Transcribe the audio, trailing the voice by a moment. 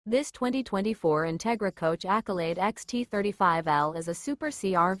This 2024 Entegra Coach Accolade XT35L is a Super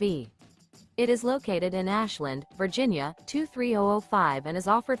C RV. It is located in Ashland, Virginia, 23005 and is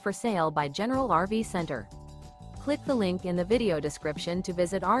offered for sale by General RV Center. Click the link in the video description to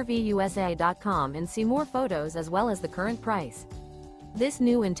visit RVUSA.com and see more photos as well as the current price. This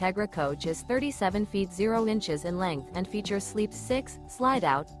new Entegra Coach is 37 feet 0 inches in length and features sleep 6,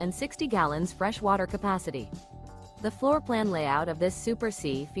 slide-out, and 60 gallons fresh water capacity. The floor plan layout of this Super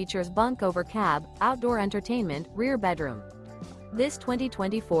C features bunk over cab, outdoor entertainment, rear bedroom. This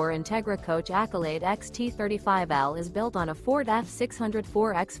 2024 Entegra Coach Accolade XT35L is built on a Ford F600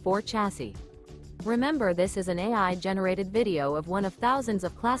 4x4 chassis. Remember, this is an AI-generated video of one of thousands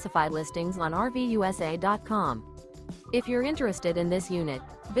of classified listings on RVUSA.com. If you're interested in this unit,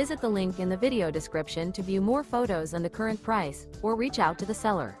 visit the link in the video description to view more photos and the current price, or reach out to the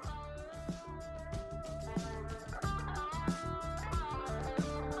seller.